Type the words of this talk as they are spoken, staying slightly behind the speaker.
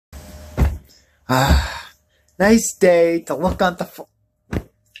Nice day to look on the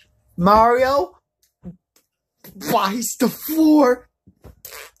Mario? Why is the floor?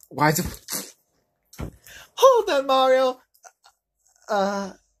 Why is it? Hold on, Mario.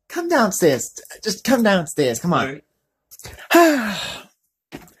 Come downstairs. Just come downstairs. Come on.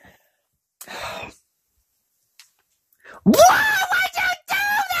 Why would you do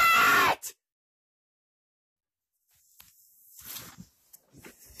that?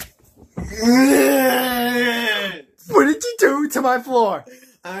 What did you do to my floor?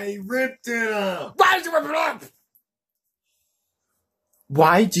 I ripped it up. Why did you rip it up?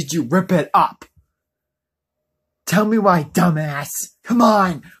 Why did you rip it up? Tell me why, dumbass. Come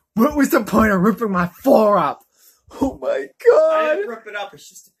on. What was the point of ripping my floor up? Oh my god. I didn't rip it up. It's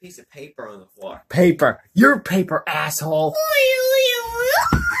just a piece of paper on the floor. Paper. You're paper, asshole.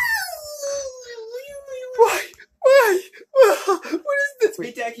 Why? What is this?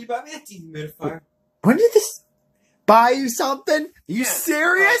 Hey, Dad, can you buy me that dehumidifier? When did this buy you something? Are you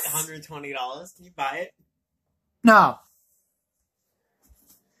serious? $120. Can you buy it? No.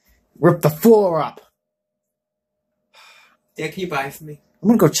 Rip the floor up. Dad, can you buy it for me? I'm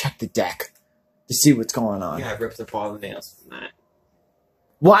gonna go check the deck to see what's going on. Yeah, I ripped up all the nails from that.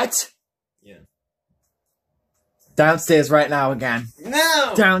 What? Yeah. Downstairs right now again.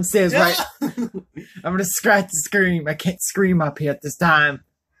 No! Downstairs No! right. I'm gonna scratch the scream. I can't scream up here at this time.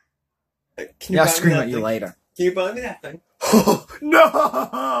 Can I'll buy me scream that at you thing? later. Can you buy me that thing?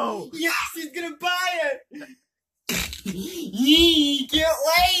 No! Yes, he's gonna buy it! Yee, can't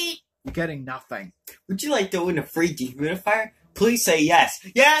wait! You're getting nothing. Would you like to win a free dehumidifier? Please say yes.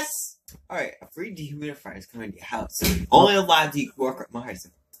 Yes! Alright, a free dehumidifier is coming to your house. Only allowed to work at Mars.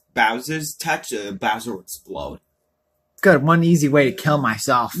 If Bowser's touch, Bowser will explode. Good, one easy way to kill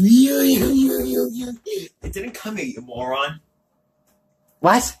myself. It didn't come here, you moron.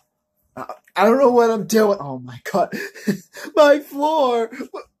 What? I don't know what I'm doing. Oh my god. My floor.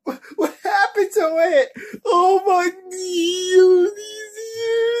 What happened to it? Oh my god.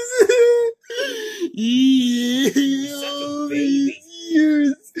 These years. You're such a All baby. these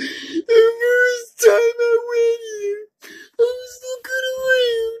years. The first time I went here, I was looking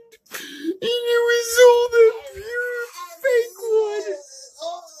around. And it was all the pure fake one.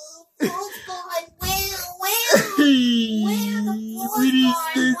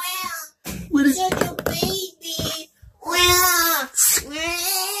 What is Such a baby. Wow.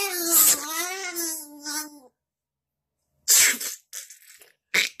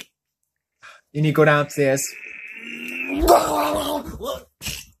 You need to go downstairs.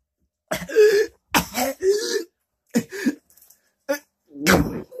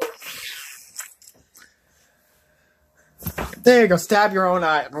 There you go. Stab your own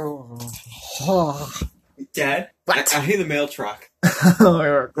eye. Dad, What? I hear the mail truck.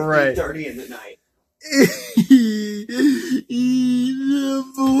 Oh, great. 8:30 in the night.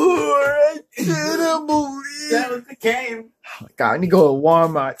 Dad, look what came. Oh my god, I need to go to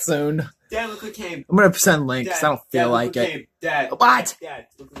Walmart soon. Dad, look what came. I'm gonna send links. Dad, I don't feel Dad, like look what it. came. Dad. What? Dad,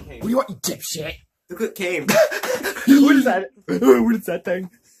 look what came. What do you want, you dipshit? Look what came. What is that? What is that thing?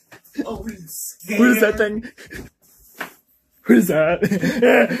 Oh, it's What is that thing? What is that?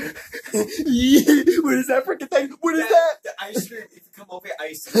 What is that freaking thing? What is that? The ice cream. If you come over here,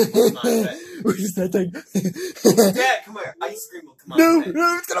 ice cream will come out of it. What is that thing? Dad, come here. Ice cream will come out No, of it.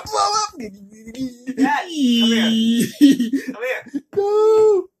 no, it's gonna blow up. Dad, come here.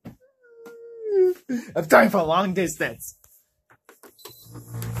 No. I'm trying for a long distance.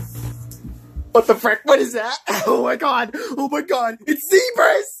 What the frick? What is that? Oh my god! Oh my god! It's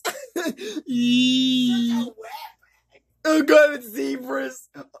Zeebris! Oh god, it's Zeebris!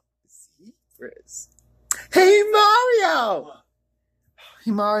 Zeebris. Hey Mario! Hey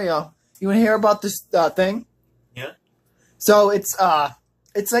Mario, you wanna hear about this thing? Yeah. So it's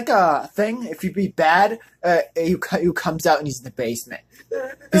like a thing. If you be bad, you comes out and he's in the basement.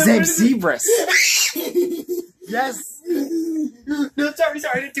 His name's Zeebris. Yes. No, sorry,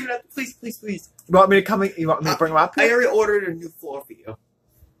 I didn't do that. Please. You want me to come? You want me to bring him up I here? already ordered a new floor for you.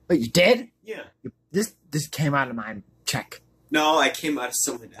 Wait, you did? Yeah. This came out of my check. No, I came out of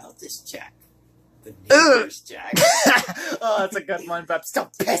someone else's check. The neighbor's check. Oh, that's a good one, but I'm still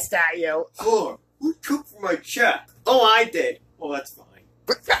pissed at you. Floor. Who took from my check? Oh, I did. Well, that's fine.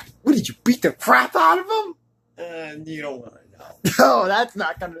 What did you beat the crap out of him? You don't want to know. No, that's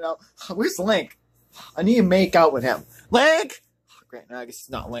not gonna know. Where's Link? I need to make out with him. Link! Oh, great, no, I guess it's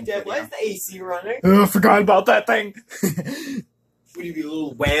not Link. Dad, why is the AC running? Oh, I forgot about that thing. Would you be a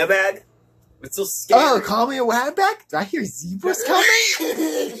little wham bag? It's so scary. Oh, call me a wabback? Did I hear Zeebris coming?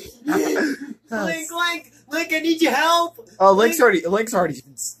 Link, I need your help. Oh, Link's already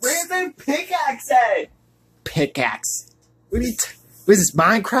been... Where's that pickaxe at? Pickaxe. What is this,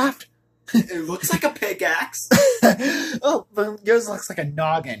 Minecraft? It looks like a pickaxe. Oh, but yours looks like a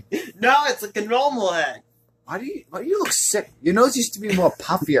noggin. No, it's like a normal head. Why do you look sick? Your nose used to be more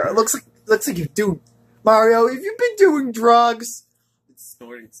puffier. It looks like you do. Mario, have you been doing drugs? It's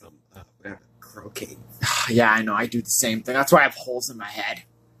snorting some cocaine. Yeah, I know. I do the same thing. That's why I have holes in my head.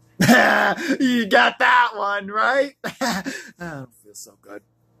 You got that one, right? I don't feel so good.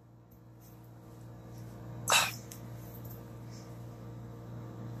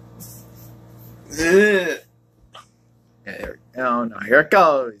 Oh no, here it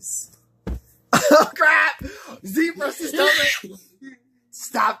goes. Oh crap! Zeebris is coming!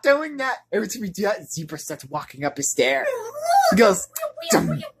 Stop doing that! Every time we do that, Zeebris starts walking up his stair. He goes,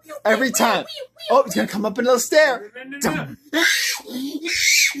 dum, every time. Oh, he's gonna come up another stair. Dum.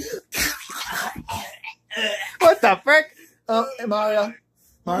 What the frick? Oh, hey, Mario,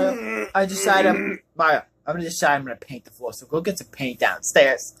 I decided, Mario, I'm gonna paint the floor. So go get some paint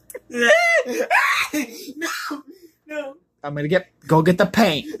downstairs. No. I'm gonna go get the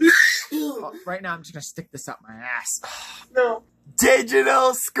paint. Oh, right now, I'm just gonna stick this up my ass. No.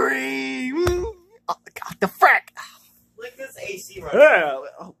 Digital scream. Oh God, the frick! Like this AC right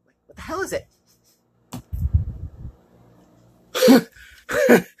Oh, what the hell is it?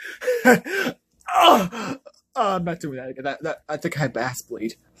 Oh, I'm not doing that again. I think I have ass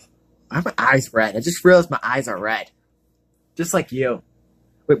bleed. Why are my eyes red? I just realized my eyes are red. Just like you.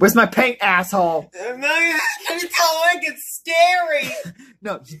 Wait, where's my paint, asshole? I'm not gonna tell Link, it's scary.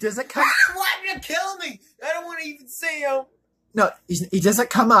 No, he doesn't come. Why are you kill me? I don't want to even see him. No, he doesn't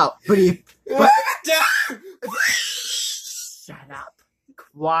come out, but he... But, shut up.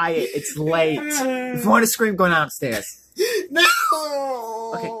 Quiet, it's late. If you want to scream, go downstairs. No!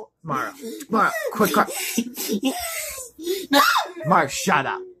 Okay, Mario, quick. No! Mario, shut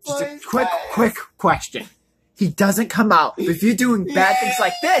up. Just a quick question. He doesn't come out. But if you're doing bad things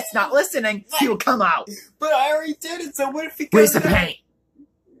like this, not listening, he will come out. But I already did it, so what if he comes Where's the paint?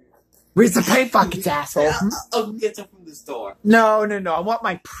 Where's the paint buckets, asshole? I'll get some from the store. No. I want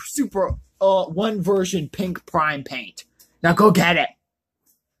my super one version pink prime paint. Now go get it.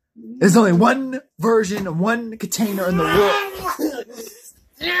 There's only one version, one container in the world.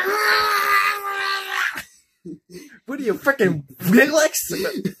 What are you, freaking Wiglix?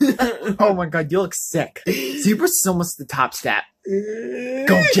 Oh my God, you look sick. Zeebris is almost the top step.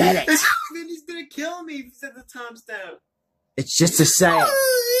 Go get it. Then he's gonna kill me if he's at the top step. It's just a saying.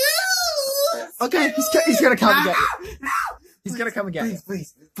 Okay, he's gonna come and get you. He's gonna come and get you.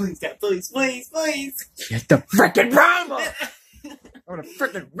 Please, Dad, please. Get the frickin' primer! I'm gonna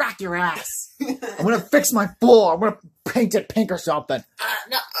frickin' rock your ass. I'm gonna fix my floor. I'm gonna paint it pink or something.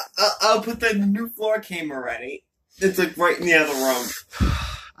 No, I'll put the new floor camera ready. It's like right in the other room.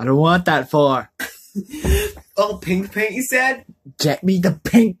 I don't want that floor. Oh, pink paint, you said? Get me the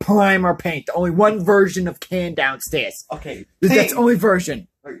pink primer paint. The only one version of can downstairs. Okay. That's the only version.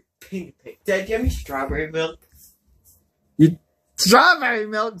 Right, pink paint. Dad, give me strawberry milk. Strawberry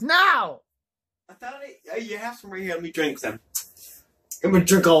milk now! I thought you have some right here. Let me drink some. I'm gonna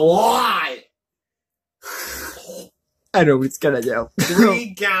drink a lot. I know what it's gonna do.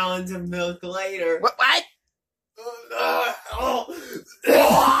 3 gallons of milk later. What?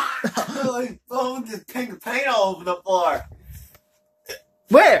 Oh, there's pink paint all over the floor.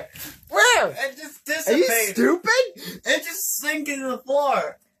 Where? It just Are you dissipated. stupid? It just sank into the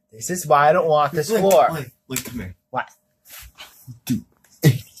floor. This is why I don't want this floor. Look, come here. What? Dude.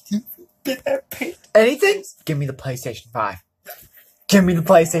 Get that paint. Anything? Give me the PlayStation 5. Give me the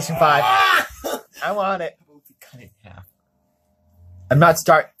PlayStation 5. I want it. Cut it in half. I'm not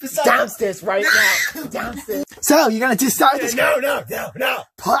starting. Downstairs right now. Downstairs. So, you're gonna just start this? No.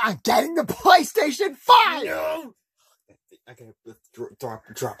 I'm getting the PlayStation 5! No. I gotta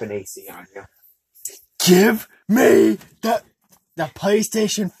drop an AC on you. Give me the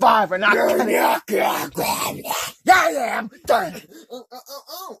PlayStation 5 or not gonna... Yeah, I am.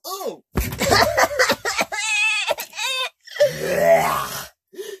 Oh.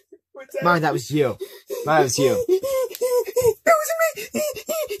 Mario, that was you. That was you.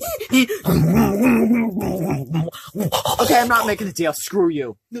 Okay, I'm not making a deal. Screw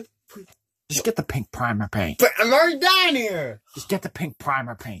you. Just get the pink primer paint. But I'm already down here. Just get the pink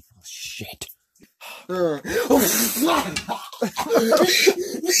primer paint. Oh, shit. What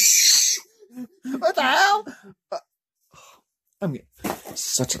the hell? I'm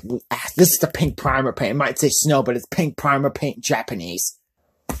such a little ass. This is the pink primer paint. It might say snow, but it's pink primer paint in Japanese.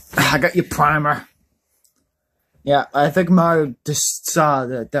 I got your primer. Yeah, I think Mario just saw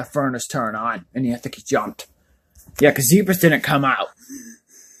the furnace turn on, and I think he jumped. Yeah, because Zeebris didn't come out.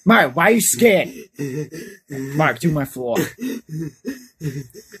 Mario, why are you scared? Mario, do my floor.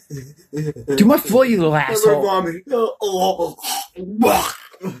 Do my floor, you little asshole.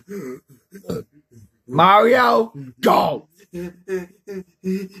 Mario, go! The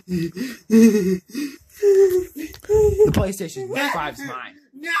PlayStation 5's mine.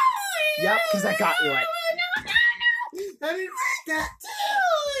 No! Yep, because I got you it. I didn't want that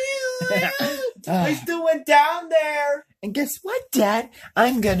too! I still went down there! And guess what, Dad?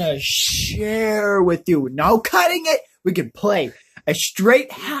 I'm gonna share with you. No cutting it. We can play a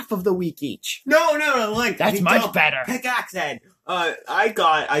straight half of the week each. No, like That's much better. Pickaxe head. I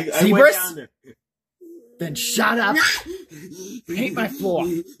went Zeebris? down there. Then shut up. Paint my floor.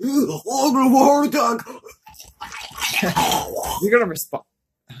 I'm gonna have a heart attack. You're gonna respond.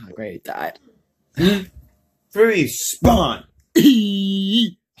 Oh, great, died. 3 spawn.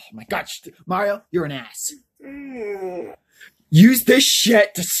 Oh my gosh, Mario, you're an ass. Use this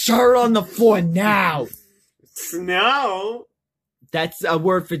shit to start on the floor now. No. That's a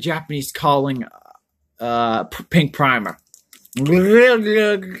word for Japanese calling pink primer.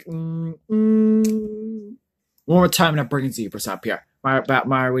 One more time, and I'm bringing Zeebris up here. Mario,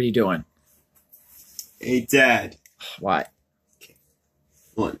 what are you doing? Hey, Dad. What?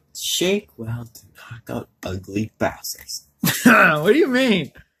 One, shake well to knock out ugly Bowsers. What do you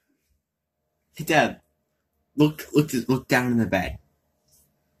mean? Hey, Dad. Look down in the bed.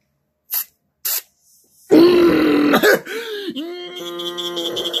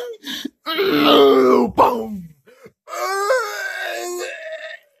 Boom!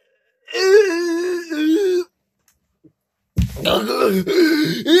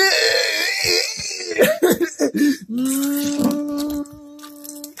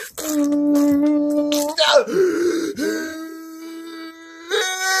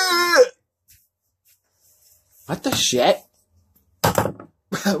 What the shit?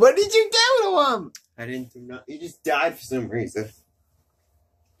 What did you do to him? I didn't do nothing. He just died for some reason.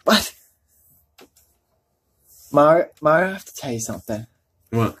 What? Mario, I have to tell you something.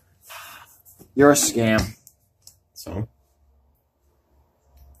 What? You're a scam. So?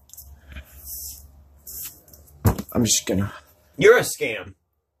 I'm just gonna... You're a scam.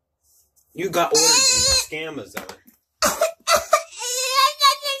 You got orders from Amazon.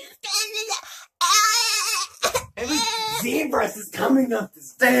 Zeebris is coming up the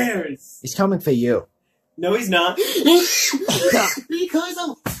stairs. He's coming for you. No, he's not. Because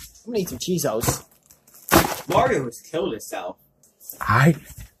I'm gonna eat some Cheezos. Mario has killed himself.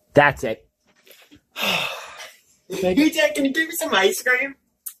 That's it. Hey, Dad, can you give me some ice cream?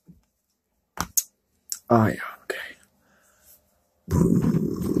 Oh, yeah, okay.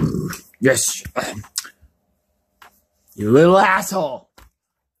 Yes. You little asshole.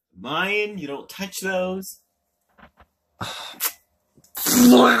 Mine, you don't touch those.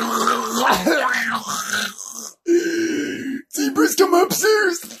 Zeebris, come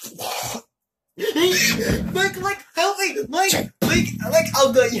upstairs. Mike, help me! Mike,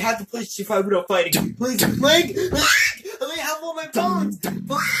 I'll let you have to push if I don't fight again. Please, Mike, let me have all my bones. Help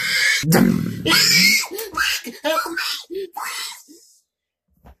me.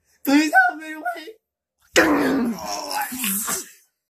 Please help me, Mike.